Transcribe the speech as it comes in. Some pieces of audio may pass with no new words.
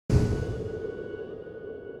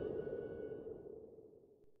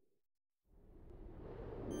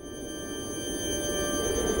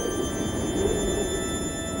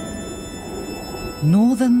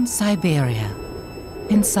Northern Siberia,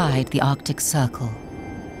 inside the Arctic Circle.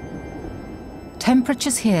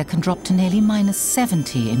 Temperatures here can drop to nearly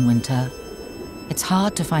 -70 in winter. It's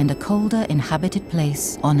hard to find a colder inhabited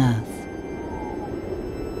place on Earth.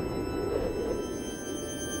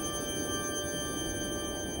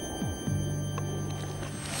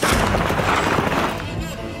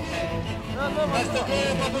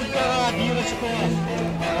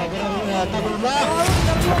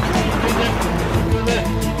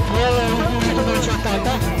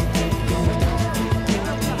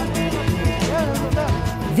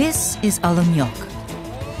 This is Alumyok.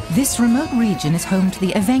 This remote region is home to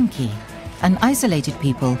the Evenki, an isolated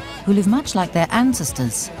people who live much like their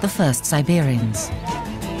ancestors, the first Siberians.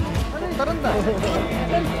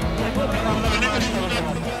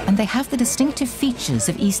 And they have the distinctive features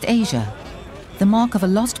of East Asia, the mark of a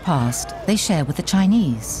lost past they share with the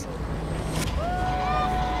Chinese.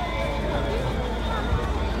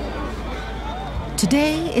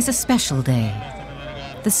 Today is a special day.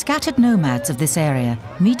 The scattered nomads of this area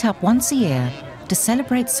meet up once a year to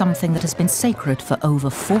celebrate something that has been sacred for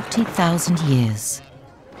over 40,000 years: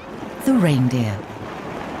 the reindeer.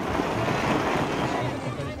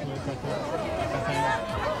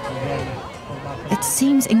 It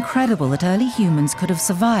seems incredible that early humans could have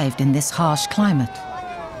survived in this harsh climate.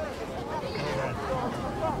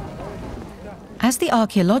 As the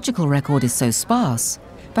archaeological record is so sparse,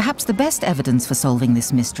 perhaps the best evidence for solving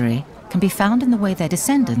this mystery can be found in the way their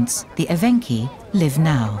descendants, the Evenki, live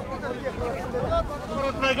now.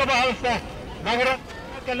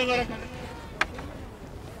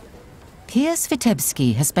 Piers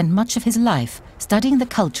Vitebsky has spent much of his life studying the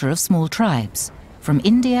culture of small tribes, from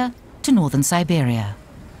India to northern Siberia.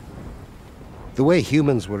 The way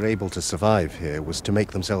humans were able to survive here was to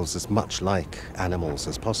make themselves as much like animals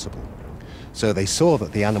as possible. So they saw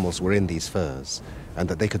that the animals were in these furs, and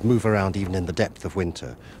that they could move around even in the depth of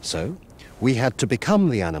winter. So we had to become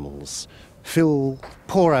the animals,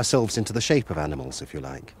 pour ourselves into the shape of animals, if you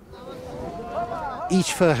like.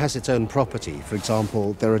 Each fur has its own property. For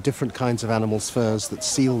example, there are different kinds of animals' furs that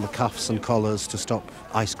seal the cuffs and collars to stop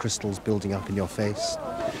ice crystals building up in your face.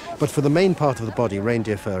 But for the main part of the body,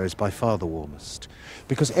 reindeer fur is by far the warmest,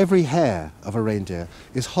 because every hair of a reindeer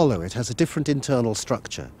is hollow. It has a different internal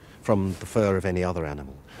structure from the fur of any other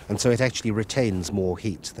animal, and so it actually retains more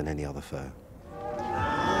heat than any other fur.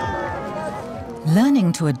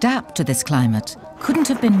 Learning to adapt to this climate couldn't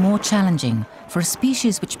have been more challenging for a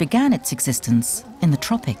species which began its existence in the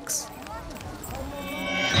tropics.